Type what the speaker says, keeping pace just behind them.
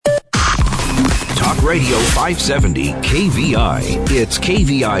Radio 570 KVI. It's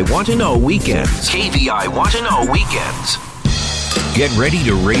KVI Want to Know Weekends. KVI Want to Know Weekends. Get ready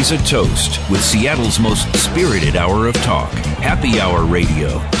to raise a toast with Seattle's most spirited hour of talk. Happy Hour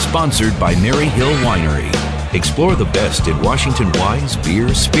Radio, sponsored by Mary Hill Winery. Explore the best in Washington wines,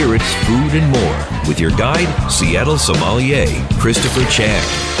 beer, spirits, food, and more with your guide, Seattle sommelier Christopher Chan.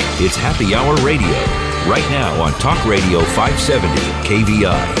 It's Happy Hour Radio, right now on Talk Radio 570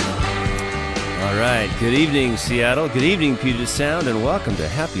 KVI. All right. Good evening, Seattle. Good evening, Puget Sound, and welcome to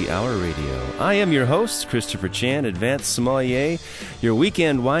Happy Hour Radio. I am your host, Christopher Chan, advanced sommelier, your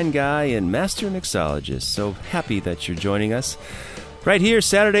weekend wine guy, and master mixologist. So happy that you're joining us. Right here,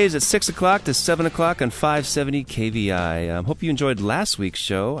 Saturdays at 6 o'clock to 7 o'clock on 570 KVI. Hope you enjoyed last week's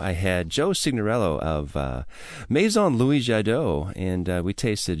show. I had Joe Signorello of Maison Louis Jadot, and we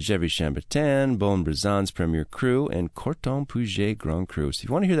tasted Gevrey Chambertin, Beaune Brezon's Premier Cru, and Corton Puget Grand Cru. So if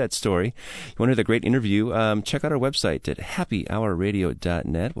you want to hear that story, you want to hear the great interview, check out our website at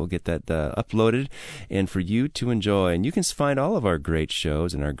happyhourradio.net. We'll get that uploaded and for you to enjoy. And you can find all of our great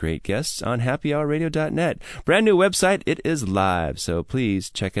shows and our great guests on happyhourradio.net. Brand new website. It is live. So please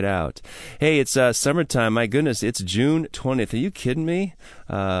check it out. Hey, it's summertime. My goodness, it's June 20th. Are you kidding me?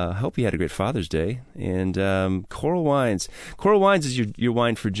 I hope you had a great Father's Day. And Coral Wines. Coral Wines is your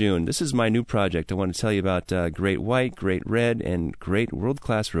wine for June. This is my new project. I want to tell you about great white, great red, and great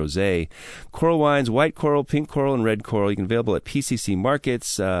world-class rosé. Coral Wines, white coral, pink coral, and red coral. You can available at PCC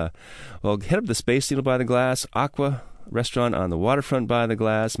markets. Head up to the Space Needle by the Glass, Aqua Restaurant on the waterfront by the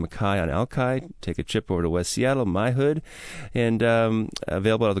Glass, Mackay on Alki. Take a trip over to West Seattle, My Hood, and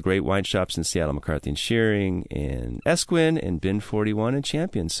available at all the great wine shops in Seattle, McCarthy and Shearing, and Esquin, and Bin 41 and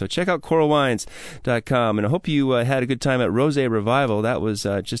Champions. So check out coralwines.com, and I hope you had a good time at Rosé Revival. That was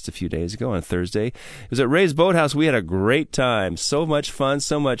just a few days ago on Thursday. It was at Ray's Boathouse. We had a great time. So much fun,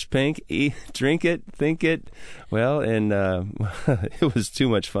 so much pink. Eat, drink it, think it. Well, and it was too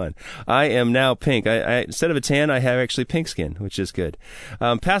much fun. I am now pink. I instead of a tan, I have actually pink skin, which is good.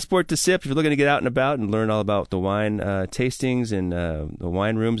 Passport to Sip, if you're looking to get out and about and learn all about the wine tastings and the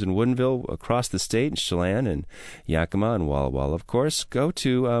wine rooms in Woodinville across the state, in Chelan and Yakima and Walla Walla, of course, go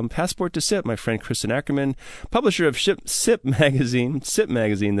to Passport to Sip. My friend Kristen Ackerman, publisher of Sip Magazine,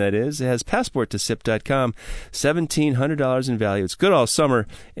 that is, has passporttosip.com, $1,700 in value. It's good all summer,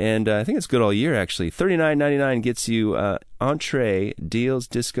 and I think it's good all year, actually. $39.99 gets you entree, deals,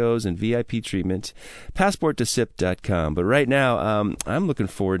 discos, and VIP treatment. Passporttosip.com. But right now, I'm looking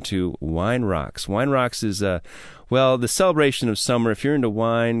forward to Wine Rocks. Wine Rocks is, the celebration of summer. If you're into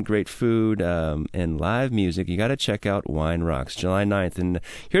wine, great food, and live music, you got to check out Wine Rocks, July 9th. And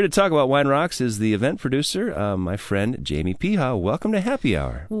here to talk about Wine Rocks is the event producer, my friend Jamie Piha. Welcome to Happy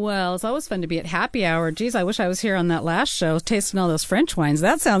Hour. Well, it's always fun to be at Happy Hour. Geez, I wish I was here on that last show tasting all those French wines.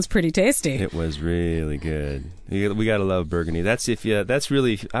 That sounds pretty tasty. It was really good. We gotta love Burgundy. That's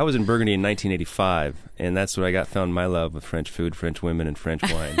really. I was in Burgundy in 1985, and that's where I found my love with French food, French women, and French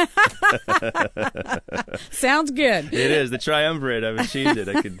wine. Sounds good. It is the triumvirate. I've achieved it.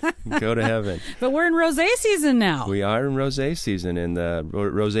 I could go to heaven. But we're in rosé season now. We are in rosé season, and the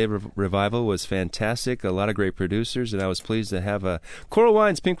Rosé Revival was fantastic. A lot of great producers, and I was pleased to have Coral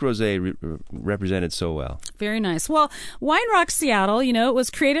Wines Pink Rosé represented so well. Very nice. Well, Wine Rocks Seattle, it was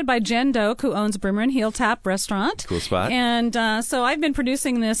created by Jen Doak, who owns Brimmer and Heel Tap Restaurant. Cool spot. And so I've been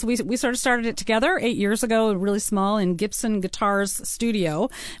producing this. We sort of started it together 8 years ago, really small, in Gibson Guitars studio.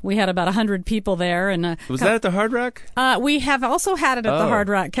 We had about 100 people there. And was that at the Hard Rock? We have also had it at the Hard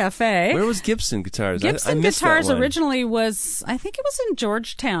Rock Cafe. Where was Gibson Guitars? Gibson I Guitars originally was, I think it was in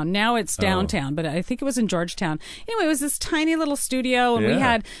Georgetown. Now it's downtown, but I think it was in Georgetown. Anyway, it was this tiny little studio, and we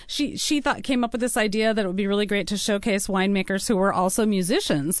had, she came up with this idea that it would be really great to showcase winemakers who were also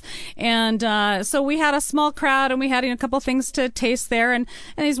musicians. And so we had a small crowd, and we had a couple things to taste there, and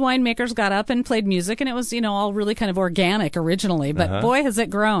these winemakers got up and played music, and it was all really kind of organic originally, but boy has it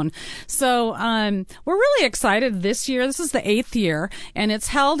grown. So we're really excited this year. This is the 8th year, and it's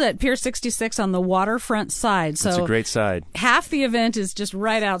held at Pier 66 on the waterfront side. So it's a great side. Half the event is just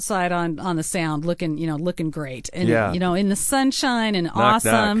right outside on the Sound, looking great, and in the sunshine and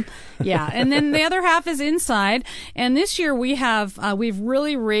awesome. Yeah, and then the other half is inside, and this year we've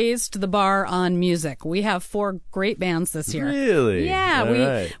really raised the bar on music. We have 4 great bands this year. Really? Yeah.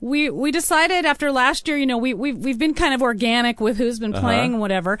 All We decided after last year, we've been kind of organic with who's been playing and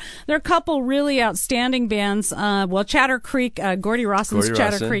whatever. There are a couple really outstanding bands. Chatter Creek, Gordy Rawson's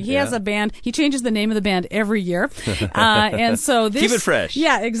Chatter Creek. He has a band. He changes the name of the band every year. And so this, keep it fresh.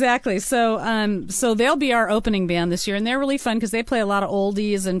 Yeah, exactly. So they'll be our opening band this year, and they're really fun because they play a lot of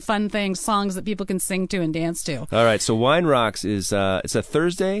oldies and fun things, songs that people can sing to and dance to. All right. So Wine Rocks is it's a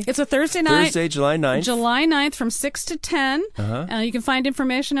Thursday. It's a Thursday night. Thursday, July 9th. July 9th from 6 to 10. You can find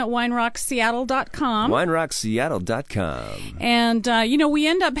information at winerockseattle.com. winerockseattle.com. And we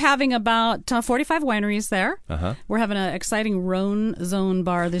end up having about 45 wineries there. We're having an exciting Rhone Zone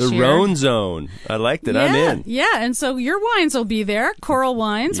bar this year. The Rhone Zone. I like that. I'm in. Yeah, and so your wines will be there, Coral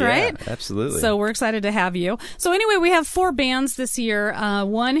Wines, right? Absolutely. So we're excited to have you. So anyway, we have 4 bands this year.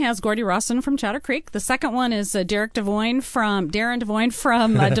 One has Gordy Rawson from Chatter Creek. The second one is Darren Devoyne from Devoyne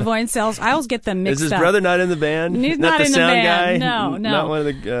Sales. I always get them mixed up. Is his brother not in the band? He's not the in sound the band. guy? No. Not one of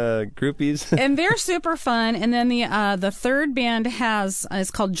the groupies? And they're super fun. And then the third band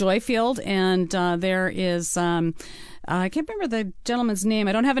is called Joyfield, and there is I can't remember the gentleman's name.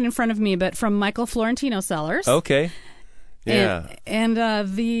 I don't have it in front of me, but from Michael Florentino Cellars. Okay. Yeah. And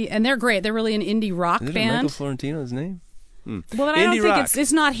they're great. They're really an indie rock Is it band. Michael Florentino's name? Well, but I don't think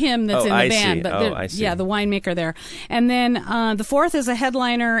it's not him that's in the band, but I see. Yeah, the winemaker there. And then the fourth is a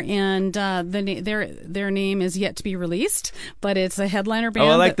headliner, and their name is yet to be released, but it's a headliner band. Oh,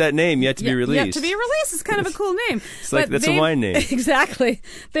 I like that name, yet to be released. Yet to be released is kind of a cool name. It's like that's a wine name. Exactly.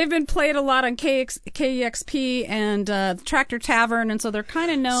 They've been played a lot on KEXP and Tractor Tavern, and so they're kind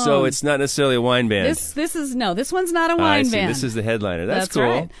of known. So it's not necessarily a wine band. This one's not a wine band. This is the headliner. That's cool.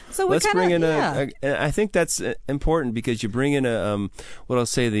 Right. So let's bring in I think that's important because you bring in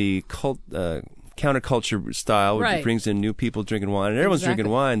the counterculture style, which brings in new people drinking wine, and everyone's drinking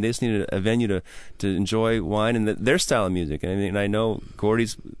wine. They just need a venue to enjoy wine and their style of music. And I know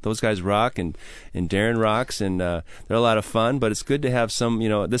those guys rock, and Darren rocks, and they're a lot of fun. But it's good to have some,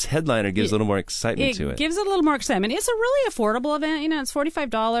 this headliner gives a little more excitement to it. It gives it a little more excitement. It's a really affordable event. It's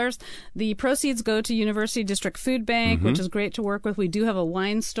 $45. The proceeds go to University District Food Bank, which is great to work with. We do have a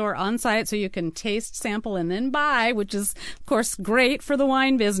wine store on site, so you can taste, sample, and then buy, which is, of course, great for the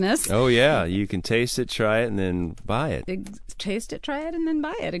wine business. Oh yeah, you can taste it, try it, and then buy it. Taste it, try it, and then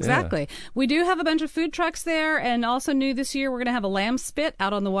buy it. Exactly. Yeah. We do have a bunch of food trucks there, and also new this year, we're going to have a lamb spit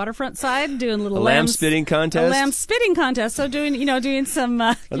out on the waterfront side, doing a little lamb spitting contest. A lamb spitting contest. So doing some.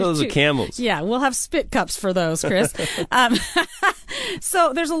 Those are camels. Yeah, we'll have spit cups for those, Chris.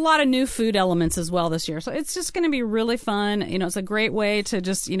 So there's a lot of new food elements as well this year. So it's just going to be really fun. It's a great way to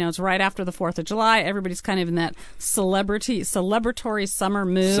just it's right after the 4th of July. Everybody's kind of in that celebratory summer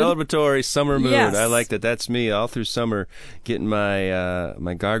mood. Celebratory summer mood. Yes. I like that. That's me all through summer, getting my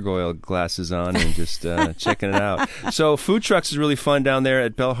gargoyle glasses on and just checking it out. So food trucks is really fun down there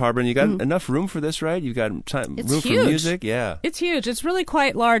at Bell Harbor. And you got enough room for this, right? You got room huge. for music. Yeah, it's huge. It's really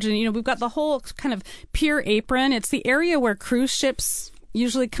quite large, and we've got the whole kind of pier apron. It's the area where cruise ships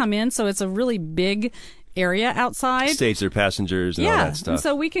usually come in, so it's a really big area outside. Stage their passengers and all that stuff. And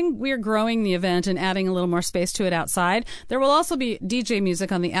so we're growing the event and adding a little more space to it outside. There will also be DJ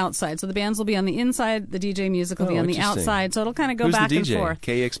music on the outside. So the bands will be on the inside, the DJ music will be on the outside. So it'll kind of go back and forth.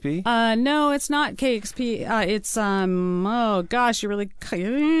 KEXP? No, it's not KEXP. It's oh gosh, you really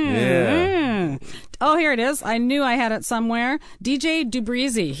Oh, here it is. I knew I had it somewhere. DJ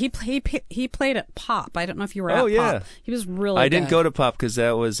Dubrizi. He played at Pop. I don't know if you were at Pop. He was really good. I didn't go to Pop because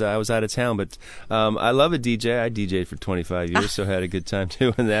I was out of town, but I love a DJ. I DJed for 25 years, so had a good time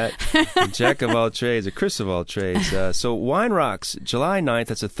doing that. A jack of all trades, a Chris of all trades. So Wine Rocks, July 9th.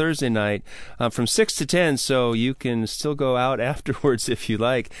 That's a Thursday night from 6 to 10, so you can still go out afterwards if you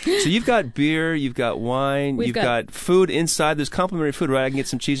like. So you've got beer, you've got wine, you've got food inside. There's complimentary food, right? I can get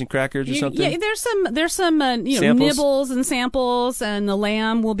some cheese and crackers or something? Yeah, there's some nibbles and samples, and the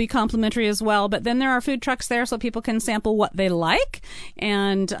lamb will be complimentary as well. But then there are food trucks there, so people can sample what they like,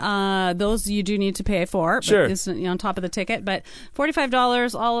 and those you do need to pay for. Sure, it's on top of the ticket. But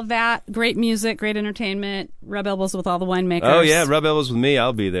 $45, all of that, great music, great entertainment. Rub elbows with all the winemakers. Oh yeah, rub elbows with me.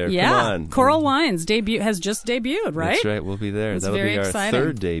 I'll be there. Yeah, come on. Coral Wines has just debuted, right? That's right. We'll be there. It's That'll very be our exciting.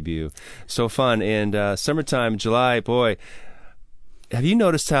 third debut. So fun. And summertime, July, boy. Have you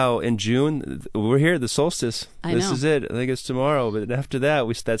noticed how in June, we're here at the solstice. This is it. I think it's tomorrow. But after that,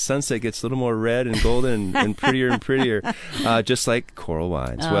 that sunset gets a little more red and golden and prettier and prettier, just like Coral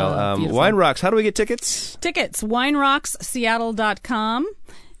Wines. Wine Rocks, how do we get tickets? Tickets, winerockseattle.com.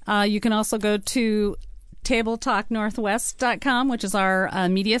 You can also go to tabletalknorthwest.com, which is our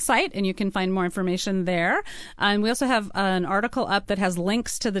media site, and you can find more information there. And we also have an article up that has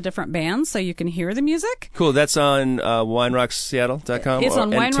links to the different bands, so you can hear the music. Cool. That's on winerockseattle.com? It's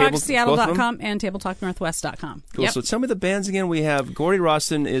on winerockseattle.com and tabletalknorthwest.com. Cool. Yep. So tell me the bands again. We have Gordy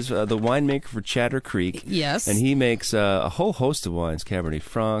Roston is the winemaker for Chatter Creek. Yes. And he makes a whole host of wines, Cabernet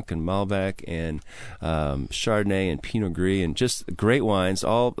Franc and Malbec and Chardonnay and Pinot Gris, and just great wines.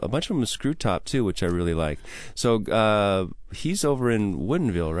 A bunch of them are screw top too, which I really like. So he's over in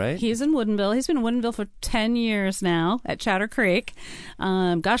Woodinville, right? He's in Woodinville. He's been in Woodinville for 10 years now at Chatter Creek.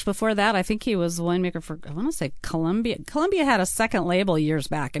 Before that, I think he was the winemaker for, I want to say Columbia. Columbia had a second label years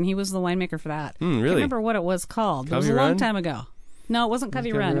back, and he was the winemaker for that. Really? I can't remember what it was called. It was a long time ago. No, it wasn't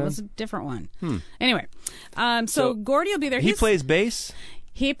Covey Run. It was a different one. Anyway, so Gordy will be there. He plays bass?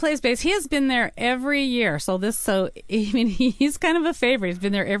 He plays bass. He has been there every year. He's kind of a favorite. He's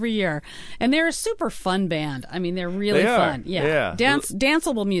been there every year. And they're a super fun band. I mean, they're really fun. Yeah.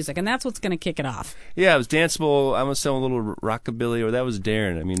 Danceable music, and that's what's going to kick it off. Yeah, it was danceable. I was selling a little rockabilly, or that was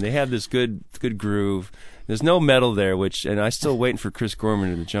Darren. I mean, they have this good groove. There's no metal there, and I'm still waiting for Chris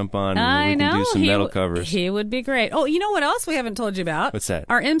Gorman to jump on and we can do some metal covers. He would be great. Oh, you know what else we haven't told you about? What's that?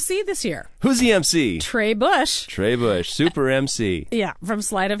 Our MC this year. Who's the MC? Trey Bush. Trey Bush, super MC. Yeah, from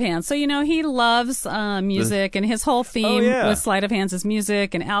Sleight of Hand. So, he loves music, and his whole theme with Sleight of Hands is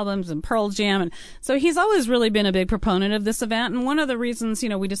music and albums and Pearl Jam. And so he's always really been a big proponent of this event. And one of the reasons,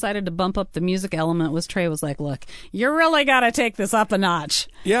 we decided to bump up the music element was Trey was like, look, you really got to take this up a notch.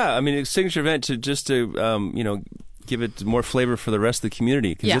 Yeah, I mean, a signature event to give it more flavor for the rest of the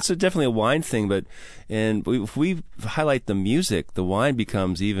community, because it's definitely a wine thing, if we highlight the music, the wine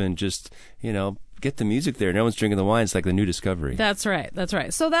becomes even just, get the music there. No one's drinking the wine. It's like the new discovery. That's right.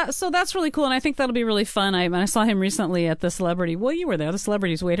 So that's really cool, and I think that'll be really fun. I saw him recently at the Celebrity. Well, you were there, the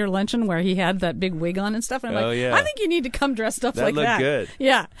Celebrities Waiter Luncheon, where he had that big wig on and stuff. And I'm I think you need to come dressed up like that. That looked good.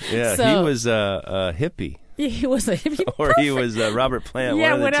 Yeah. Yeah. So, he was a hippie. He was a hippie. Or he was Robert Plant.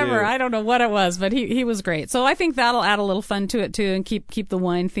 Yeah, one of whatever. The two. I don't know what it was, but he was great. So I think that'll add a little fun to it too, and keep the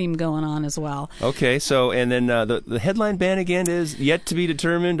wine theme going on as well. Okay, so and then the headline band again is yet to be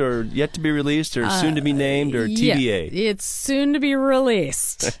determined, or yet to be released, or soon to be named, or TBA. Yeah, it's soon to be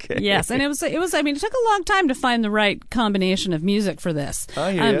released. Okay. Yes, and it was. I mean, it took a long time to find the right combination of music for this.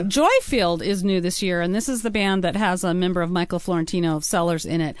 I hear ya. Joyfield is new this year, and this is the band that has a member of Michael Florentino of Sellers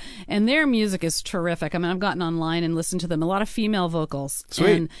in it, and their music is terrific. I mean, I've gotten online and listened to them. A lot of female vocals. Sweet.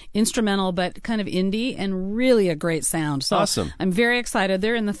 And instrumental, but kind of indie, and really a great sound. So awesome. I'm very excited.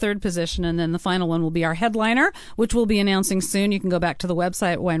 They're in the third position, and then the final one will be our headliner, which we'll be announcing soon. You can go back to the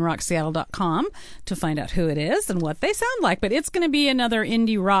website, winerockseattle.com, to find out who it is and what they sound like. But it's going to be another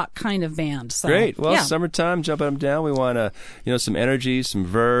indie rock kind of band. So, great. Well, summertime, jumping them down. We want some energy, some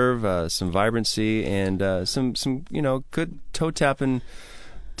verve, some vibrancy, and some good toe-tapping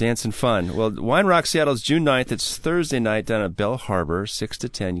dancing fun. Well, Wine Rock Seattle is June 9th. It's Thursday night down at Bell Harbor, 6 to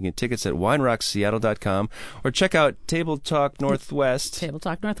 10. You can get tickets at winerockseattle.com or check out Table Talk Northwest.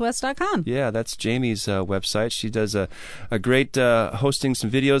 TableTalkNorthwest.com. Yeah, that's Jamie's website. She does a great hosting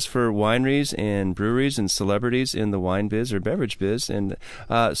some videos for wineries and breweries and celebrities in the wine biz or beverage biz, and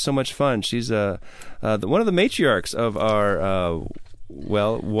so much fun. She's one of the matriarchs of our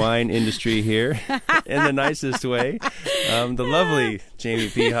wine industry here in the nicest way. The lovely Jamie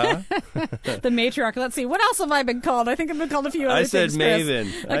Piha. The matriarch. Let's see. What else have I been called? I think I've been called a few other things. Maven.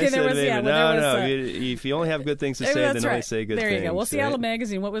 Okay, there was Maven. Maven. If you only have good things to say, then only say good things. There you go. Well, Seattle right?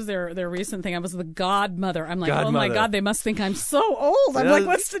 Magazine, what was their recent thing? I was the godmother. I'm like, godmother. Oh my God, they must think I'm so old. I'm like,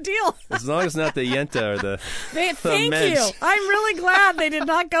 what's the deal? As long as it's not the Yenta or the Thank you. I'm really glad they did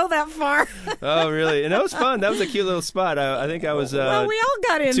not go that far. Oh, really? And that was fun. That was a cute little spot. I think I was... well, we all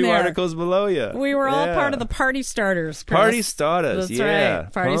got in two there. articles below you. We were all part of the Party Starters, Chris. Party Starters, That's yeah.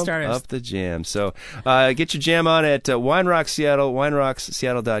 Right. Party Pump Starters. Up the jam. So get your jam on at Wine Rock Seattle,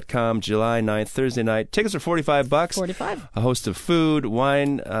 winerockseattle.com, July 9th, Thursday night. Tickets are $45. $45. A host of food,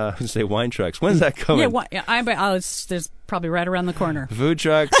 wine, wine trucks. When's that coming? There's probably right around the corner. Food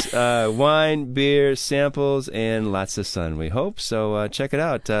trucks, wine, beer, samples, and lots of sun, we hope. So check it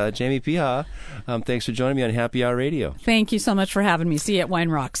out. Jamie Piha, thanks for joining me on Happy Hour Radio. Thank you so much for having me. See you at Wine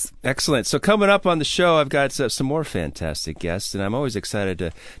Rocks. Excellent. So coming up on the show, I've got some more fantastic guests, and I'm always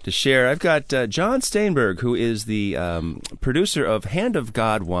excited to share. I've got John Steinberg, who is the producer of Hand of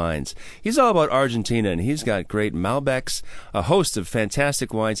God Wines. He's all about Argentina, and he's got great Malbecs, a host of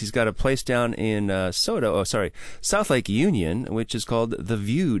fantastic wines. He's got a place down in South Lake Union, which is called The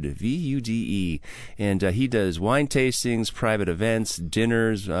Viewed, V-U-D-E. And he does wine tastings, private events,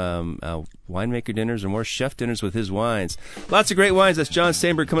 dinners, winemaker dinners, and more chef dinners with his wines. Lots of great wines. That's John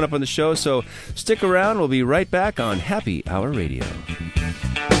Steinberg coming up on the show, so stick around. We'll be right back on Happy Hour Radio.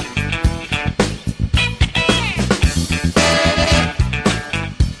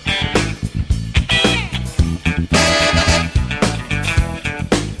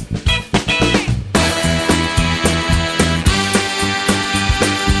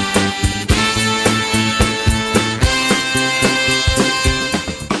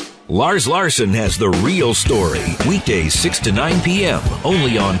 Lars Larson has the real story. Weekdays 6 to 9 p.m.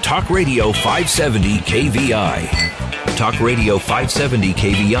 only on Talk Radio 570 KVI. Talk Radio 570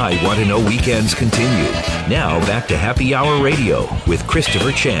 KVI Want to Know Weekends continue. Now back to Happy Hour Radio with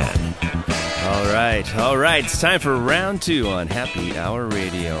Christopher Chan. All right. It's time for round 2 on Happy Hour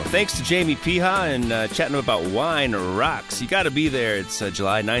Radio. Thanks to Jamie Piha and chatting about Wine Rocks. You got to be there. It's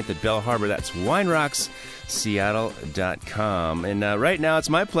July 9th at Bell Harbor. That's winerocks.seattle.com. And right now, it's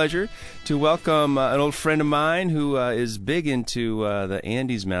my pleasure to welcome an old friend of mine who is big into the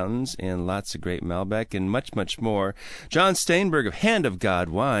Andes Mountains and lots of great Malbec and much, much more. John Steinberg of Hand of God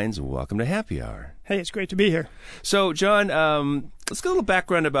Wines. Welcome to Happy Hour. Hey, it's great to be here. So, John, let's get a little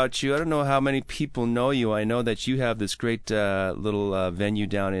background about you. I don't know how many people know you. I know that you have this great little venue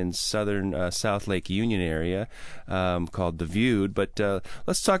down in southern South Lake Union area called The Viewed. But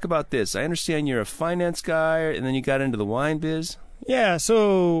let's talk about this. I understand you're a finance guy, and then you got into the wine biz. Yeah,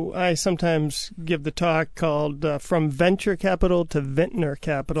 so I sometimes give the talk called From Venture Capital to Vintner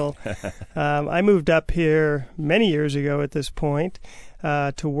Capital. I moved up here many years ago at this point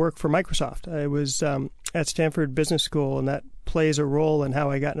to work for Microsoft. I was at Stanford Business School, and that plays a role in how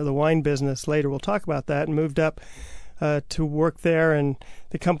I got into the wine business. Later we'll talk about that, and moved up to work there, and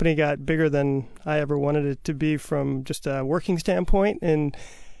the company got bigger than I ever wanted it to be from just a working standpoint, and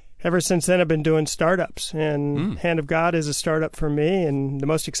ever since then, I've been doing startups, and Hand of God is a startup for me, and the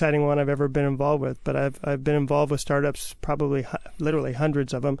most exciting one I've ever been involved with. But I've been involved with startups, probably literally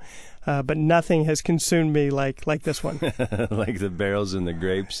hundreds of them, but nothing has consumed me like this one. Like the barrels and the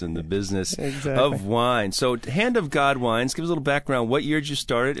grapes and the business of wine. So, Hand of God Wines, give us a little background. What year did you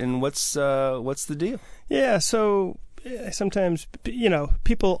start it, and what's the deal? Yeah, so sometimes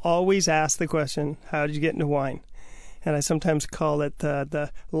people always ask the question, "How did you get into wine?" And I sometimes call it the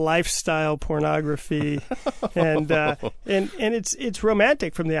lifestyle pornography, and it's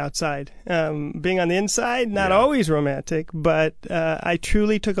romantic from the outside. Being on the inside, not always romantic, but I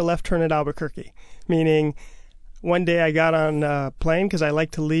truly took a left turn at Albuquerque, meaning one day I got on a plane because I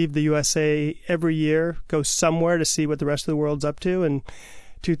like to leave the USA every year, go somewhere to see what the rest of the world's up to, and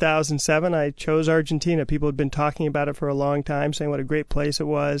 2007 I chose Argentina. People had been talking about it for a long time, saying what a great place it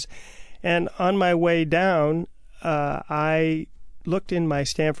was, and on my way down, I looked in my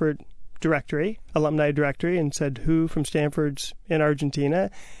Stanford alumni directory, and said, who from Stanford's in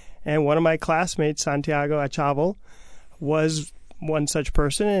Argentina? And one of my classmates, Santiago Achaval, was one such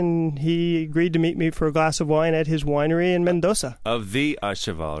person, and he agreed to meet me for a glass of wine at his winery in Mendoza. Of the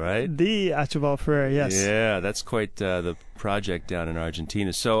Achaval, right? The Achaval Ferrer, yes. Yeah, that's quite the project down in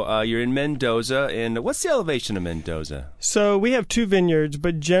Argentina. So you're in Mendoza, and what's the elevation of Mendoza? So we have 2 vineyards,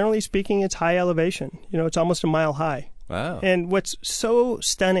 but generally speaking, it's high elevation. It's almost a mile high. Wow. And what's so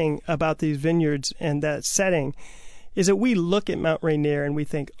stunning about these vineyards and that setting is that we look at Mount Rainier and we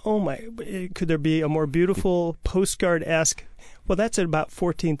think, oh my, could there be a more beautiful postcard-esque? Well, that's at about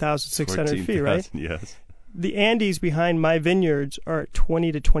 14,600 feet, right? Yes. The Andes behind my vineyards are at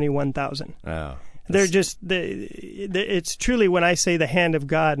 20 to 21,000. Wow. They're just, it's truly, when I say the hand of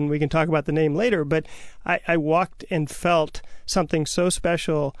God, and we can talk about the name later, but I walked and felt something so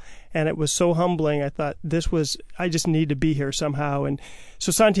special, and it was so humbling. I thought, I just need to be here somehow. And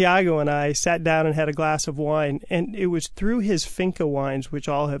so Santiago and I sat down and had a glass of wine, and it was through his Finca wines, which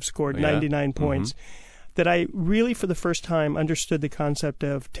all have scored 99 points, that I really, for the first time, understood the concept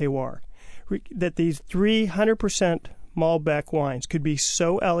of terroir. That these 300% Malbec wines could be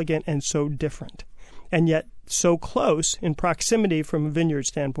so elegant and so different, and yet so close in proximity from a vineyard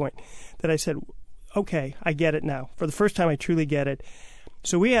standpoint, that I said, okay, I get it now. For the first time, I truly get it.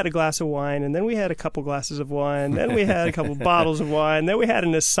 So we had a glass of wine, and then we had a couple glasses of wine, then we had a couple bottles of wine, then we had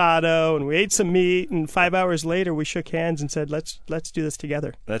an asado, and we ate some meat, and 5 hours later we shook hands and said, let's do this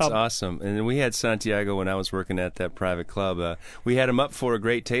together. That's awesome. And we had Santiago when I was working at that private club. We had him up for a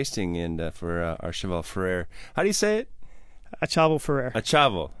great tasting and for Archival Ferrer. How do you say it? Achaval Ferrer.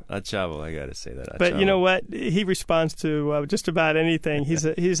 Achaval, I got to say that. Achaval. But you know what? He responds to just about anything. He's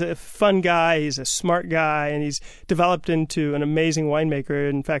a fun guy. He's a smart guy, and he's developed into an amazing winemaker.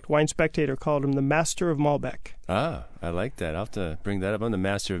 In fact, Wine Spectator called him the master of Malbec. Ah, I like that. I'll have to bring that up. I'm the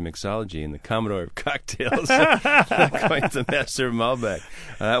master of mixology and the Commodore of cocktails. Not quite the master of Malbec.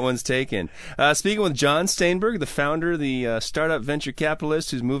 That one's taken. Speaking with John Steinberg, the founder, the startup venture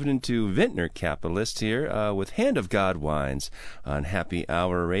capitalist who's moved into Vintner Capitalist here with Hand of God Wines on Happy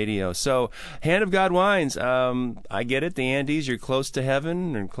Hour Radio. So, Hand of God Wines, I get it. The Andes, you're close to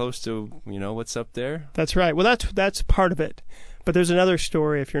heaven and close to, what's up there. That's right. Well, that's part of it. But there's another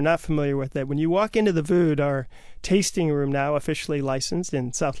story, if you're not familiar with it. When you walk into the Vood, our tasting room now officially licensed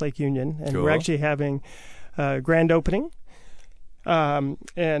in South Lake Union, and Cool. we're actually having a grand opening.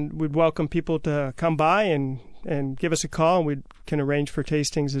 And we'd welcome people to come by and give us a call, and we can arrange for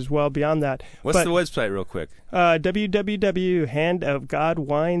tastings as well beyond that. What's the website real quick?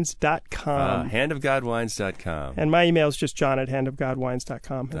 www.handofgodwines.com. Handofgodwines.com. And my email is just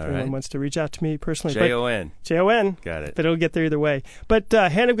john@handofgodwines.com if All anyone right. wants to reach out to me personally. Jon. Jon. Got it. But it'll get there either way. But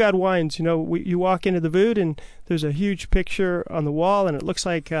Hand of God Wines, you walk into the Vood and there's a huge picture on the wall, and it looks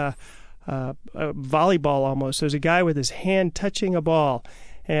like a volleyball almost. There's a guy with his hand touching a ball.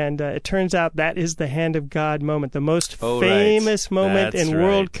 And it turns out that is the Hand of God moment, the most famous moment That's in right.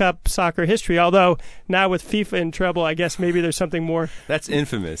 World Cup soccer history. Although now with FIFA in trouble, I guess maybe there's something more That's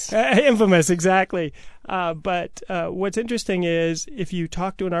infamous. infamous, exactly. But what's interesting is if you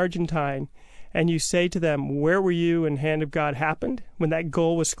talk to an Argentine and you say to them, where were you when Hand of God happened, when that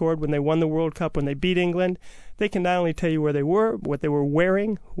goal was scored, when they won the World Cup, when they beat England, they can not only tell you where they were, what they were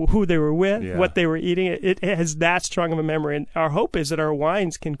wearing, who they were with, Yeah. what they were eating. It has that strong of a memory. And our hope is that our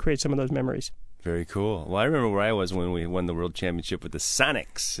wines can create some of those memories. Very cool. Well, I remember where I was when we won the World Championship with the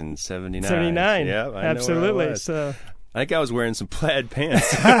Sonics in 79. 79. Yeah, I know where I Absolutely. was. So I think I was wearing some plaid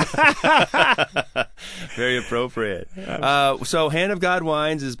pants. Very appropriate. So Hand of God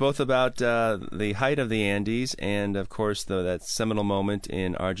Wines is both about the height of the Andes and, of course, that seminal moment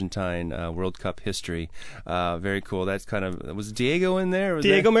in Argentine World Cup history. Very cool. That's was Diego in there? Was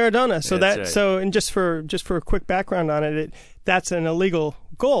Diego Maradona. So That's right. and just for a quick background on it, that's an illegal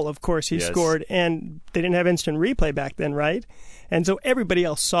goal, of course, he Yes. scored, and they didn't have instant replay back then, right? And so everybody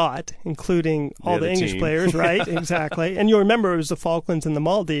else saw it, including all the other English team. players, right? Exactly. And you'll remember it was the Falklands and the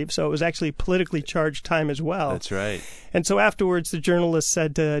Maldives, so it was actually politically charged time as well. That's right. And so afterwards, the journalist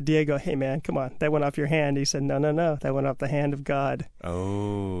said to Diego, hey, man, come on, that went off your hand. He said, no, that went off the hand of God.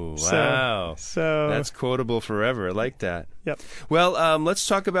 Oh, So- wow. So That's quotable forever. I like that. Yep. Well, let's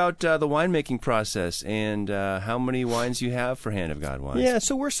talk about the winemaking process and how many wines you have for Hand of God Wines. Yeah,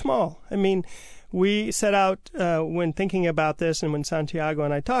 so we're small. I mean, we set out when thinking about this, and when Santiago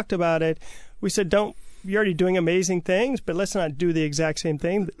and I talked about it, we said, you're already doing amazing things, but let's not do the exact same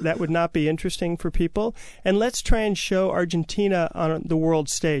thing. That would not be interesting for people. And let's try and show Argentina on the world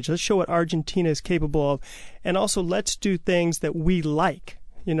stage. Let's show what Argentina is capable of. And also, let's do things that we like.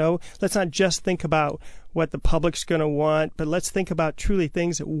 Let's not just think about what the public's going to want, but let's think about truly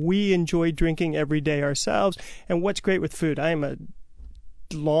things that we enjoy drinking every day ourselves. And what's great with food? I am a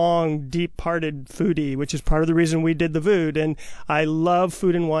long, deep-hearted foodie, which is part of the reason we did the Vood, and I love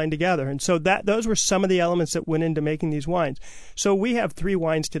food and wine together. And so those were some of the elements that went into making these wines. So we have 3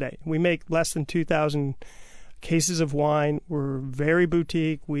 wines today. We make less than 2,000 cases of wine. We're very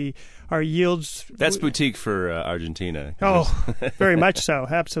boutique. Our yields... That's boutique for Argentina. Oh, very much so.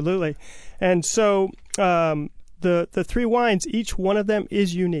 Absolutely. And so the 3 wines, each one of them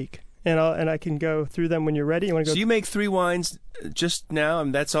is unique. And I can go through them when you're ready. You want to go? So you make 3 wines just now,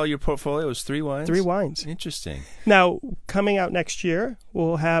 and that's all your portfolio is 3 wines? 3 wines. Interesting. Now, coming out next year,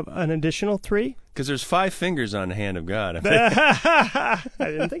 we'll have an additional 3. Because there's 5 fingers on the Hand of God. I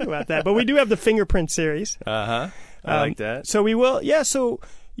didn't think about that. But we do have the Fingerprint series. Uh-huh. I like that. So we will, yeah, so,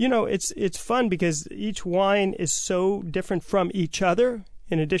 it's fun because each wine is so different from each other,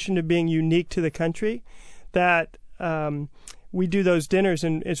 in addition to being unique to the country, that we do those dinners,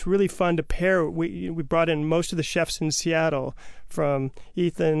 and it's really fun to pair. We brought in most of the chefs in Seattle, from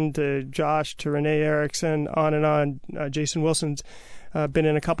Ethan to Josh to Renee Erickson, on and on. Jason Wilson's been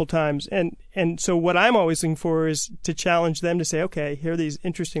in a couple times, and so what I'm always looking for is to challenge them to say, okay, here are these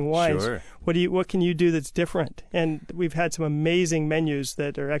interesting wines. Sure. What can you do that's different? And we've had some amazing menus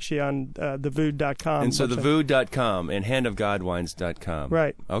that are actually on thevood.com. And so thevood.com and handofgodwines.com.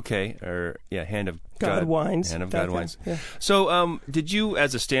 Right. Okay. Hand of God Wines. Hand of God Wines. Yeah. So did you,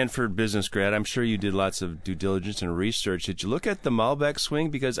 as a Stanford business grad, I'm sure you did lots of due diligence and research, did you look at the Malbec swing?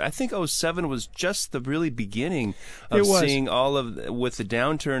 Because I think 2007 was just the really beginning of seeing all of, with the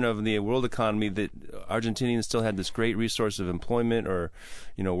downturn of the world economy, that Argentinians still had this great resource of employment or,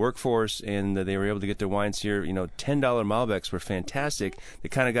 workforce, and they were able to get their wines here. $10 Malbecs were fantastic. They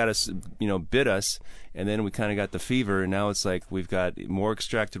kind of got us, bit us and then we kind of got the fever, and now it's like we've got more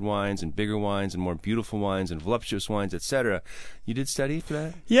extracted wines and bigger wines and more beautiful wines and voluptuous wines, etc. You did study for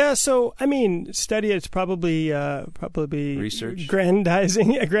that? Yeah, so I mean, study it's probably research,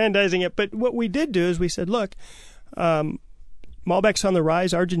 aggrandizing it. But what we did do is we said, look, Malbec's on the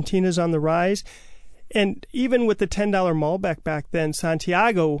rise, Argentina's on the rise, and even with the $10 Malbec back then,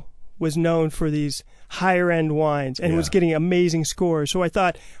 Santiago was known for these higher-end wines and was getting amazing scores. So I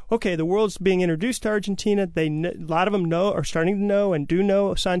thought, okay, the world's being introduced to Argentina. A lot of them are starting to know and do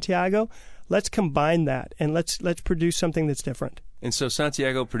know Santiago. Let's combine that, and let's produce something that's different. And so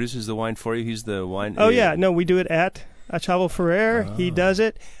Santiago produces the wine for you? He's the wine... Oh, yeah. No, we do it at Achával Ferrer. He does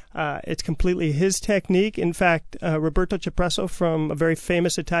it. It's completely his technique. In fact, Roberto Cipresso, from a very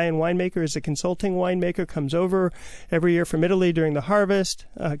famous Italian winemaker, is a consulting winemaker, comes over every year from Italy during the harvest,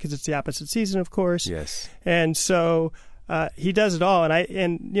 because it's the opposite season, of course. Yes. And so he does it all,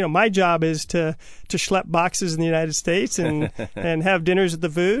 and my job is to schlep boxes in the United States and and have dinners at the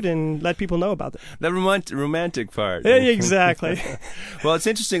Vood and let people know about it. The romantic part. Yeah, exactly. Well, it's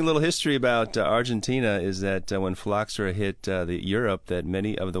interesting. A little history about Argentina is that when phylloxera hit Europe, that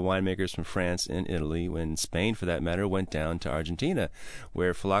many of the winemakers from France and Italy, and Spain for that matter, went down to Argentina,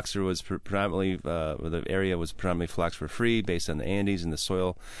 where phylloxera was predominantly the area was predominantly phylloxera free, based on the Andes and the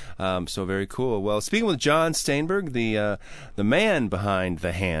soil. So very cool. Well, speaking with John Steinberg, the man behind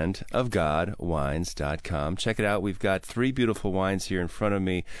the Hand of God Wines.com. Check it out. We've got 3 beautiful wines here in front of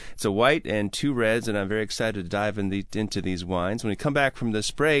me. It's a white and 2 reds, and I'm very excited to dive into these wines. When we come back from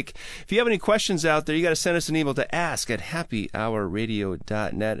this break, if you have any questions out there, you got to send us an email to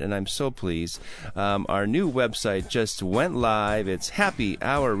ask@happyhourradio.net, and I'm so pleased. Our new website just went live. It's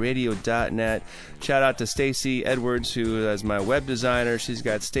happyhourradio.net. Shout out to Stacy Edwards, who is my web designer. She's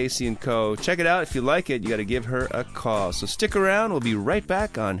got Stacy & Co. Check it out. If you like it, you got to give her a call. So stick around. We'll be right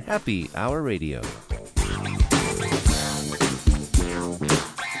back on Happy Hour Radio.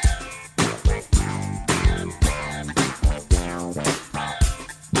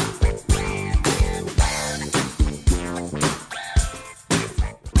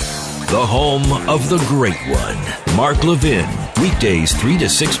 The home of the great one, Mark Levin. Weekdays 3 to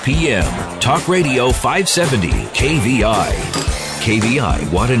 6 p.m. Talk Radio 570 KVI.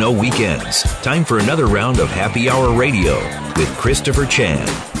 KVI Want to Know Weekends. Time for another round of Happy Hour Radio with Christopher Chan.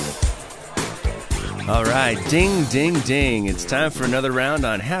 All right, ding, ding, ding. It's time for another round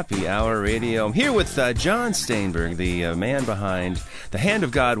on Happy Hour Radio. I'm here with John Steinberg, the man behind the Hand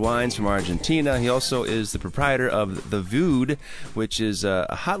of God Wines from Argentina. He also is the proprietor of The Vood, which is a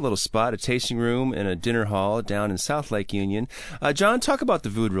hot little spot, a tasting room and a dinner hall down in South Lake Union. John, talk about The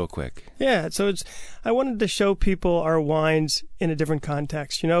Vood real quick. Yeah, so I wanted to show people our wines in a different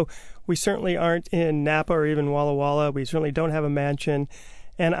context. We certainly aren't in Napa or even Walla Walla. We certainly don't have a mansion.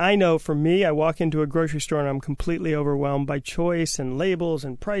 And I know for me, I walk into a grocery store and I'm completely overwhelmed by choice and labels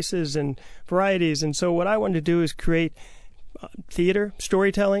and prices and varieties. And so what I wanted to do is create theater,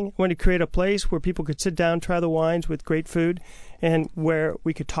 storytelling. I wanted to create a place where people could sit down, try the wines with great food, and where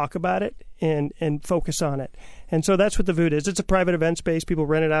we could talk about it and focus on it. And so that's what The Vood is. It's a private event space. People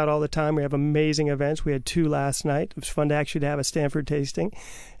rent it out all the time. We have amazing events. We had 2 last night. It was fun to actually have a Stanford tasting.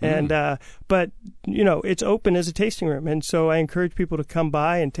 And but it's open as a tasting room. And so I encourage people to come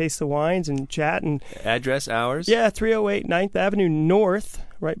by and taste the wines and chat. And address, hours? Yeah, 308 9th Avenue North,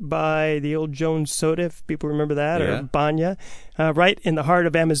 right by the old Jones Soda, if people remember that, or Banya, right in the heart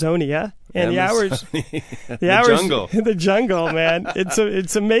of Amazonia. And the hours, jungle. The jungle, man.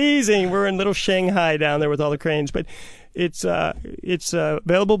 It's amazing. We're in little Shanghai down there with all the cranes, but it's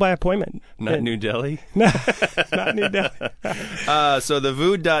available by appointment. Not New Delhi? No, not New Delhi. So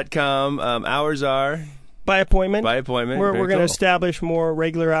thevood.com, hours are? By appointment. By appointment. We're going to establish more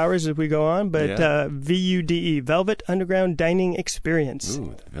regular hours as we go on, but VUDE, Velvet Underground Dining Experience.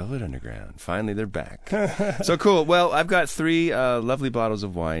 Ooh, the Velvet Underground. Finally, they're back. So cool. Well, I've got 3 lovely bottles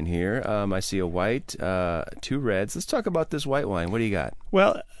of wine here. I see a white, 2 reds. Let's talk about this white wine. What do you got?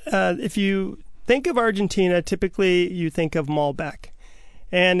 Well, if you think of Argentina, typically you think of Malbec.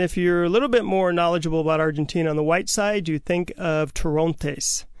 And if you're a little bit more knowledgeable about Argentina on the white side, you think of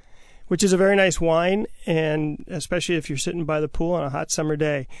Torrontés, which is a very nice wine, and especially if you're sitting by the pool on a hot summer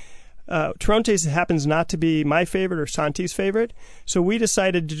day. Torrontés happens not to be my favorite or Santi's favorite, so we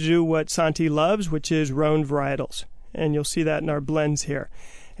decided to do what Santi loves, which is Rhone varietals, and you'll see that in our blends here.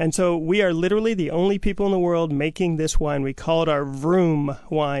 And so we are literally the only people in the world making this wine. We call it our Vroom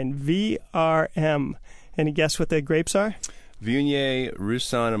wine, VRM. Any guess what the grapes are? Viognier,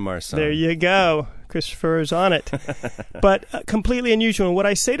 Roussanne, and Marsanne. There you go. Christopher is on it. But completely unusual. And what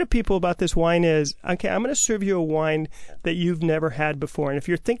I say to people about this wine is, okay, I'm going to serve you a wine that you've never had before. And if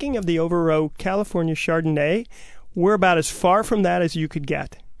you're thinking of the Overrow California Chardonnay, we're about as far from that as you could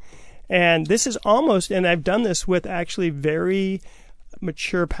get. And this is almost, and I've done this with actually very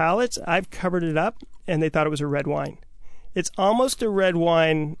mature palates. I've covered it up, and they thought it was a red wine. It's almost a red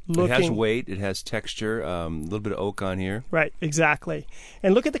wine looking. It has weight. It has texture. A little bit of oak on here. Right, exactly.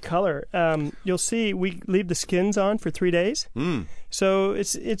 And look at the color. You'll see we leave the skins on for 3 days. So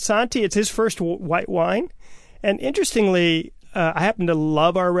it's Santi. It's his first white wine. And interestingly, I happen to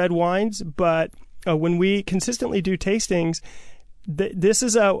love our red wines, but when we consistently do tastings, this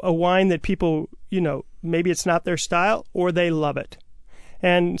is a wine that people, maybe it's not their style or they love it.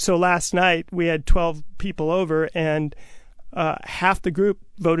 And so last night we had 12 people over, and half the group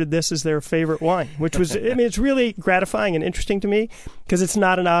voted this as their favorite wine, which was, it's really gratifying and interesting to me because it's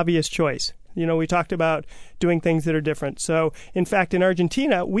not an obvious choice. We talked about doing things that are different. So, in fact, in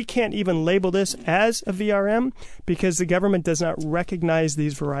Argentina, we can't even label this as a VRM because the government does not recognize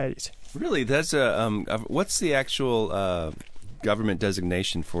these varieties. Really? That's what's the actual government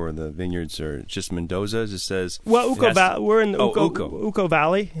designation for the vineyards, or just Mendoza? It says we're in the Uco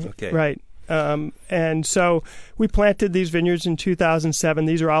Valley, okay, right? And so we planted these vineyards in 2007.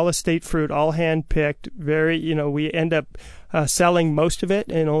 These are all estate fruit, all hand picked. We end up selling most of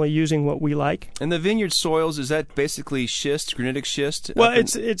it and only using what we like. And the vineyard soils, is that basically schist, granitic schist? Well,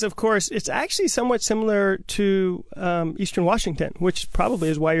 it's of course, it's actually somewhat similar to Eastern Washington, which probably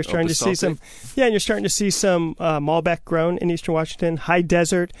is why you're starting to see some. Yeah, and you're starting to see some Malbec grown in Eastern Washington, high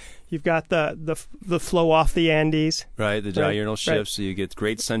desert. You've got the flow off the Andes. Right, the diurnal shifts, so you get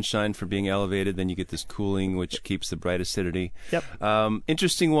great sunshine for being elevated, then you get this cooling, which keeps the bright acidity. Yep.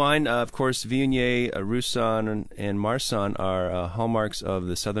 Interesting wine. Of course, Viognier, Roussanne, and Marsanne are hallmarks of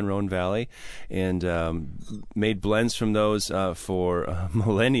the Southern Rhone Valley, and made blends from those for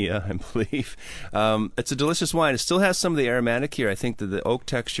millennia, I believe. It's a delicious wine. It still has some of the aromatic here. I think that the oak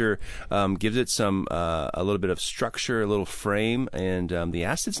texture gives it some a little bit of structure, a little frame, and the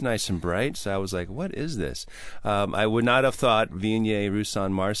acid's nice and bright. So I was like, what is this? I would not have thought Viognier,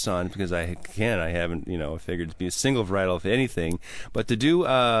 Roussanne, Marsanne, because I haven't, figured to be a single varietal of anything. But to do,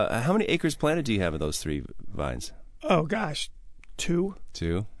 how many acres planted do you have of those three vines? Oh gosh, 2.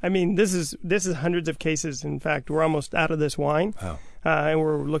 2? I mean, this is hundreds of cases. In fact, we're almost out of this wine. Oh. And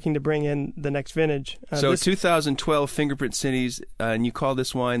we're looking to bring in the next vintage. So 2012 Fingerprint Cities, and you call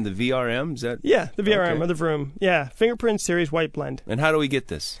this wine the VRM? Is that? Yeah, the VRM, okay, or the Vroom. Yeah, Fingerprint Series White Blend. And how do we get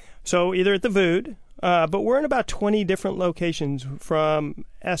this? So either at the Vood, but we're in about 20 different locations, from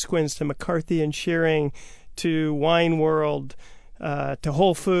Esquins to McCarthy and Shearing to Wine World to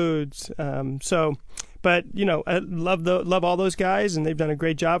Whole Foods. But I love all those guys, and they've done a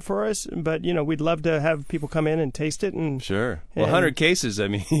great job for us. But we'd love to have people come in and taste it. And sure, 100 cases. I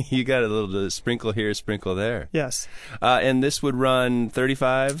mean, you got a little sprinkle here, sprinkle there. Yes. And this would run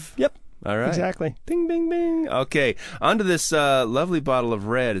 35. Yep. All right. Exactly. Bing, bing, bing. Okay. On to this lovely bottle of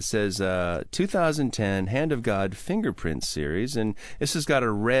red. It says 2010 Hand of God Fingerprint Series, and this has got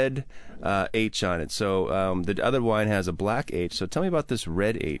a red H on it. So the other wine has a black H. So tell me about this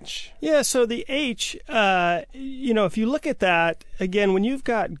red H. Yeah, so the H, if you look at that, again, when you've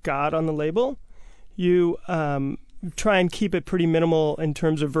got God on the label, you try and keep it pretty minimal in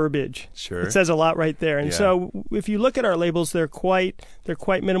terms of verbiage. Sure. It says a lot right there. And yeah, so if you look at our labels, they're quite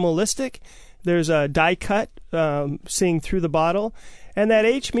minimalistic. There's a die cut seeing through the bottle. And that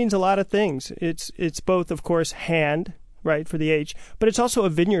H means a lot of things. It's both, of course, hand, right, for the H, but it's also a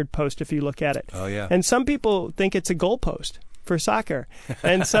vineyard post if you look at it. Oh, yeah. And some people think it's a goal post for soccer.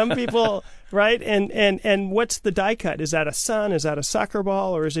 And some people, right, and what's the die cut? Is that a sun? Is that a soccer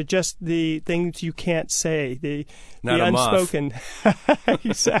ball? Or is it just the things you can't say, the unspoken?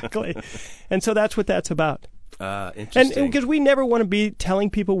 Exactly. And so that's what that's about. Interesting. And because we never want to be telling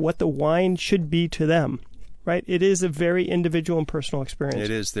people what the wine should be to them. Right, it is a very individual and personal experience. It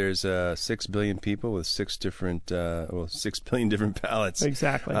is. There's 6 billion people with 6 billion different palates.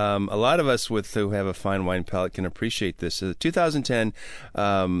 Exactly. A lot of us who have a fine wine palate can appreciate this. 2010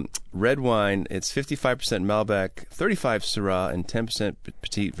 red wine. It's 55% Malbec, 35 Syrah, and 10%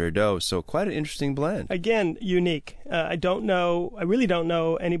 Petit Verdot. So quite an interesting blend. Again, unique. I really don't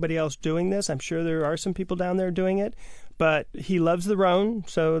know anybody else doing this. I'm sure there are some people down there doing it. But he loves the Rhone,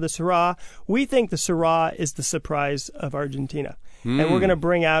 so the Syrah. We think the Syrah is the surprise of Argentina. And we're going to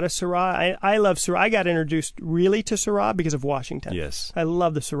bring out a Syrah. I love Syrah. I got introduced really to Syrah because of Washington. Yes. I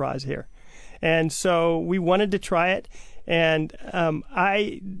love the Syrahs here. And so we wanted to try it. And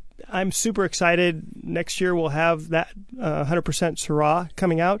I'm super excited. Next year we'll have that 100% Syrah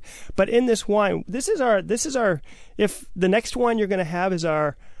coming out. But in this wine, this is our. If the next wine you're going to have is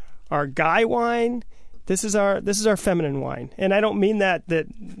our guy wine, this is our feminine wine. And I don't mean that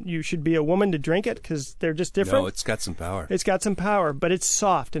you should be a woman to drink it, because they're just different. No, it's got some power. It's got some power, but it's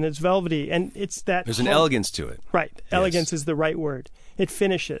soft and it's velvety, and it's that. There's an elegance to it. Right, Yes. Elegance is the right word. It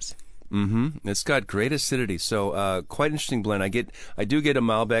finishes. Mm-hmm. It's got great acidity, so quite interesting blend. I do get a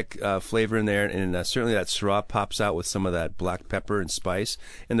Malbec flavor in there, and certainly that Syrah pops out with some of that black pepper and spice.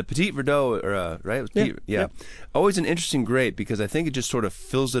 And the Petit Verdot, right? Yeah. Always an interesting grape, because I think it just sort of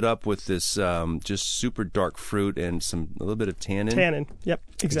fills it up with this just super dark fruit and a little bit of tannin. Tannin, yep,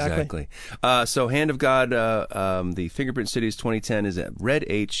 exactly. So Hand of God, the Fingerprint Cities 2010 is at Red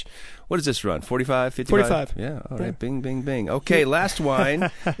H. What does this run? 45, 55? 45. Yeah, all right. Bing, bing, bing. Okay, last wine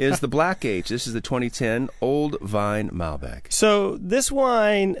is the Black H. This is the 2010 Old Vine Malbec. So this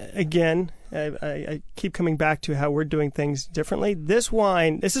wine, again, I keep coming back to how we're doing things differently. This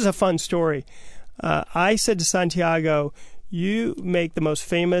is a fun story. I said to Santiago, you make the most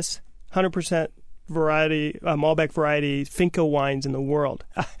famous 100% variety, Malbec variety Finca wines in the world.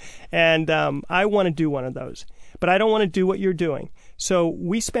 And I want to do one of those. But I don't want to do what you're doing. So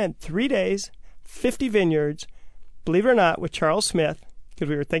we spent 3 days, 50 vineyards, believe it or not, with Charles Smith, because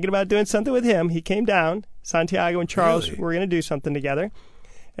we were thinking about doing something with him. He came down. Santiago and Charles were going to do something together.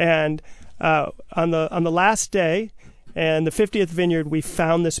 And on the last day, and the 50th vineyard, we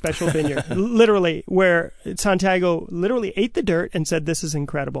found this special vineyard, literally, where Santiago literally ate the dirt and said, "This is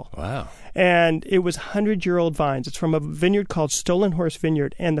incredible." Wow. And it was 100-year-old vines. It's from a vineyard called Stolen Horse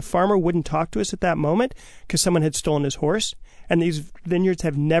Vineyard. And the farmer wouldn't talk to us at that moment because someone had stolen his horse. And these vineyards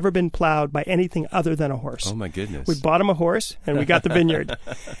have never been plowed by anything other than a horse. Oh, my goodness. We bought him a horse, and we got the vineyard.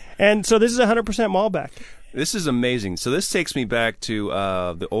 And so this is 100% Malbec. This is amazing. So this takes me back to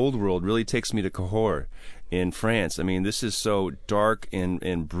the old world, really takes me to Cahors in France. I mean, this is so dark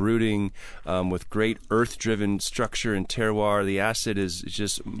and brooding, with great earth-driven structure and terroir. The acid is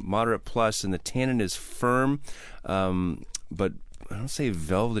just moderate plus, and the tannin is firm, but I don't say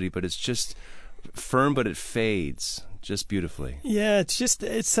velvety, but it's just firm, but it fades just beautifully. Yeah, it's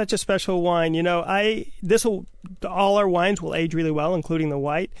such a special wine. You know, all our wines will age really well, including the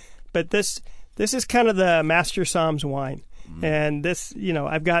white, but this is kind of the Master Somm's wine. And this,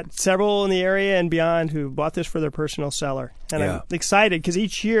 I've got several in the area and beyond who bought this for their personal cellar. And I'm excited because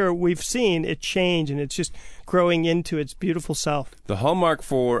each year we've seen it change, and it's just growing into its beautiful self. The hallmark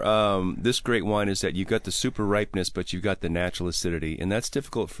for this great wine is that you've got the super ripeness, but you've got the natural acidity. And that's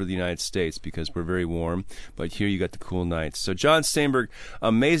difficult for the United States because we're very warm. But here you got the cool nights. So John Steinberg,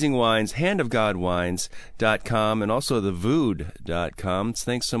 Amazing Wines, handofgodwines.com, and also thevood.com.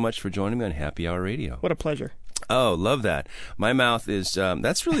 Thanks so much for joining me on Happy Hour Radio. What a pleasure. Oh, love that. My mouth is,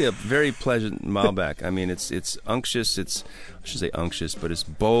 that's really a very pleasant Malbec. I mean, it's unctuous. I should say unctuous, but it's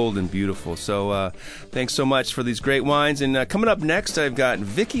bold and beautiful. So thanks so much for these great wines. And coming up next, I've got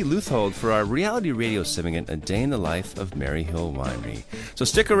Vicki Leuthold for our reality radio segment, A Day in the Life of Mary Hill Winery. So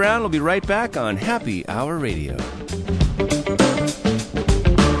stick around. We'll be right back on Happy Hour Radio.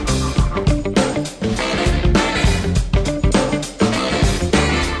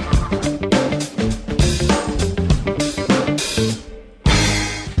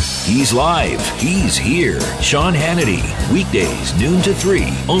 He's live. He's here. Sean Hannity. Weekdays, noon to 3.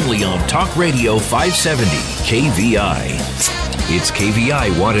 Only on Talk Radio 570 KVI. It's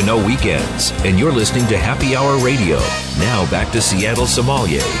KVI Want to Know Weekends. And you're listening to Happy Hour Radio. Now back to Seattle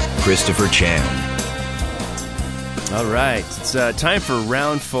sommelier, Christopher Chan. All right, it's time for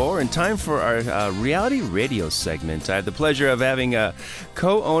round 4 and time for our reality radio segment. I have the pleasure of having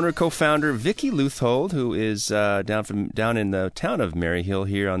co-owner, co-founder Vicki Leuthold, who is down in the town of Maryhill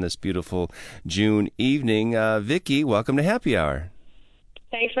here on this beautiful June evening. Vicki, welcome to Happy Hour.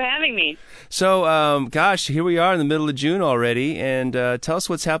 Thanks for having me. So, gosh, here we are in the middle of June already, and tell us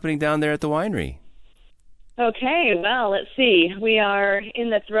what's happening down there at the winery. Okay, well, let's see. We are in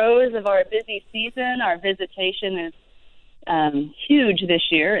the throes of our busy season. Our visitation is huge this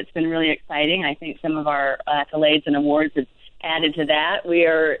year. It's been really exciting. I think some of our accolades and awards have added to that. We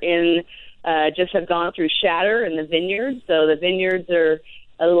are just have gone through Shatter in the vineyards, so the vineyards are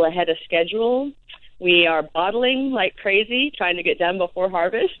a little ahead of schedule. We are bottling like crazy, trying to get done before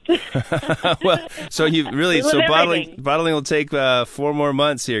harvest. Well, so bottling will take 4 more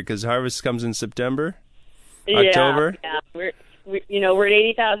months here because harvest comes in September. October? Yeah. We're at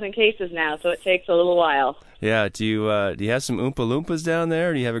 80,000 cases now, so it takes a little while. Yeah. Do you have some Oompa Loompas down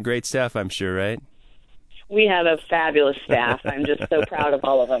there? Or do you have a great staff, I'm sure, right? We have a fabulous staff. I'm just so proud of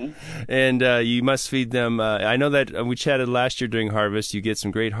all of them. And you must feed them. I know that we chatted last year during harvest. You get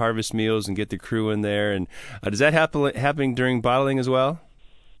some great harvest meals and get the crew in there. And does that happening during bottling as well?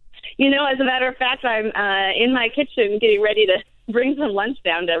 You know, as a matter of fact, I'm in my kitchen getting ready to bring some lunch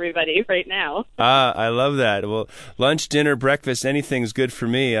down to everybody right now. I love that. Well, lunch, dinner, breakfast, anything's good for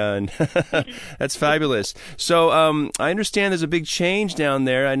me. And that's fabulous. So I understand there's a big change down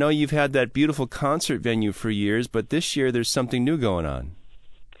there. I know you've had that beautiful concert venue for years, but this year there's something new going on.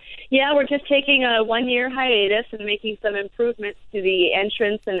 Yeah, we're just taking a 1-year hiatus and making some improvements to the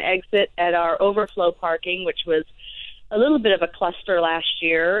entrance and exit at our overflow parking, which was a little bit of a cluster last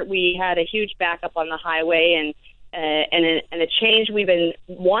year. We had a huge backup on the highway, and a change we've been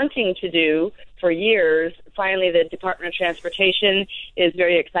wanting to do for years. Finally, the Department of Transportation is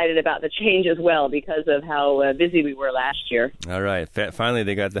very excited about the change as well because of how busy we were last year. All right. Finally,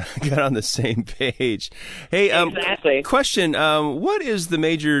 they got on the same page. Hey, exactly. Question, what is the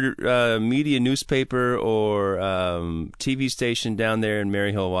major media newspaper or TV station down there in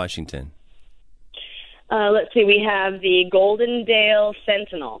Maryhill, Washington? Let's see. We have the Goldendale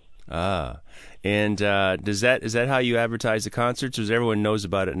Sentinel. And is that how you advertise the concerts? Or everyone knows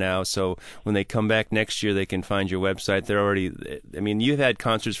about it now, so when they come back next year, they can find your website. They're already. I mean, you've had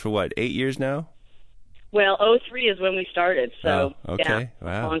concerts for what, 8 years now? Well, 03 is when we started. So okay, yeah,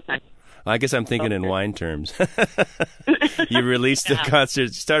 wow, a long time. I guess I'm thinking in wine terms. You released the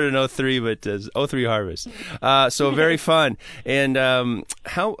concert, started in 03, but 03 Harvest. So very fun. And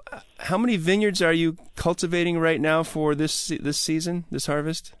how many vineyards are you cultivating right now for this season, this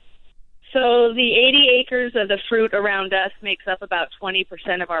harvest? So the 80 acres of the fruit around us makes up about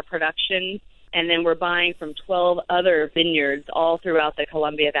 20% of our production, and then we're buying from 12 other vineyards all throughout the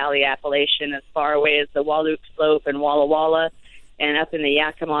Columbia Valley appellation, as far away as the Wahluke Slope and Walla Walla, and up in the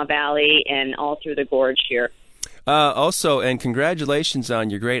Yakima Valley, and all through the gorge here. Also, and congratulations on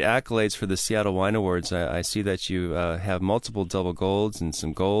your great accolades for the Seattle Wine Awards. I see that you have multiple double golds and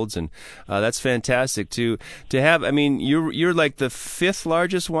some golds, and that's fantastic to have. I mean, you're like the 5th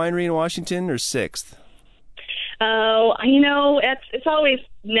largest winery in Washington, or 6th? Oh, you know, it's always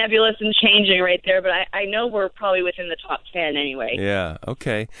nebulous and changing right there, but I know we're probably within the top 10 anyway. Yeah,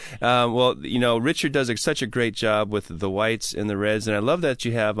 okay. Well, you know, Richard does such a great job with the whites and the reds, and I love that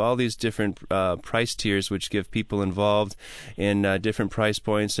you have all these different price tiers which give people involved in different price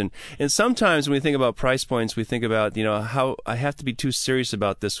points. And sometimes when we think about price points, we think about, you know, how I have to be too serious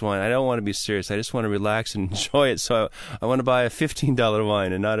about this wine. I don't want to be serious. I just want to relax and enjoy it. So I want to buy a $15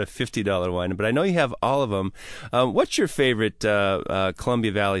 wine and not a $50 wine. But I know you have all of them. What's your favorite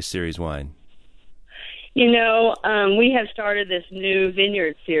Columbia Valley Series wine? You know, we have started this new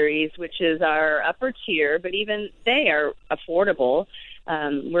vineyard series, which is our upper tier, but even they are affordable.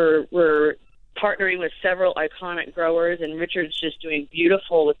 We're partnering with several iconic growers, and Richard's just doing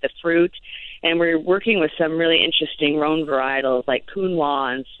beautiful with the fruit. And we're working with some really interesting Rhone varietals like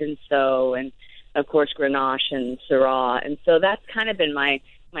Counois and Cinsault, and of course Grenache and Syrah. And so that's kind of been my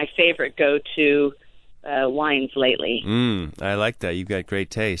favorite go-to wines lately. I like that. You've got great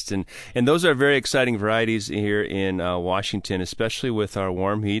taste. And those are very exciting varieties here in Washington, especially with our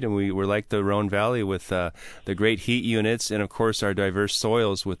warm heat. And we're like the Rhone Valley with the great heat units, and of course our diverse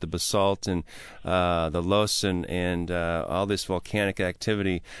soils with the basalt and the loess and all this volcanic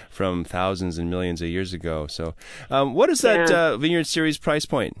activity from thousands and millions of years ago. So what is that Vineyard Series price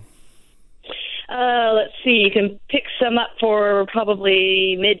point? Let's see. You can pick some up for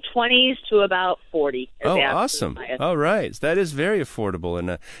probably mid-20s to about 40. Oh, awesome. All right. That is very affordable,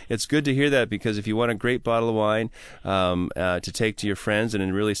 and it's good to hear that, because if you want a great bottle of wine to take to your friends and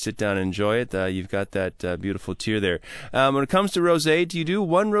then really sit down and enjoy it, you've got that beautiful tier there. When it comes to rosé, do you do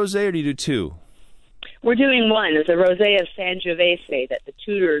one rosé or do you do two? We're doing one. It's a rosé of Sangiovese that the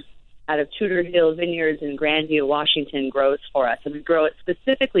Tudors out of Tudor Hill Vineyards in Grandview, Washington, grows for us. And we grow it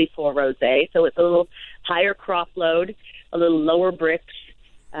specifically for rosé, so it's a little higher crop load, a little lower bricks,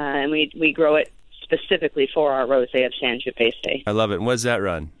 and we grow it specifically for our rosé of Sangiovese. I love it. And what does that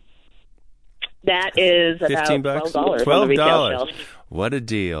run? That is about $12. $12. What a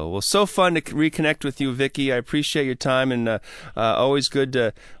deal. Well, so fun to reconnect with you, Vicki. I appreciate your time, and always good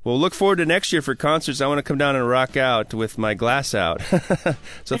to... We'll look forward to next year for concerts. I want to come down and rock out with my glass out.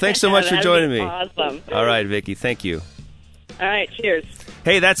 So thanks so much for joining me. Awesome. All right, Vicki. Thank you. All right. Cheers.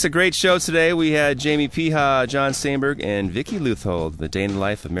 Hey, that's a great show today. We had Jamie Piha, John Steinberg, and Vicki Leuthold, the day in the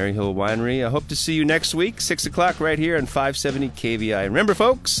life of Maryhill Winery. I hope to see you next week, 6 o'clock right here on 570 KVI. And remember,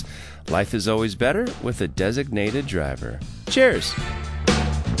 folks, life is always better with a designated driver. Cheers.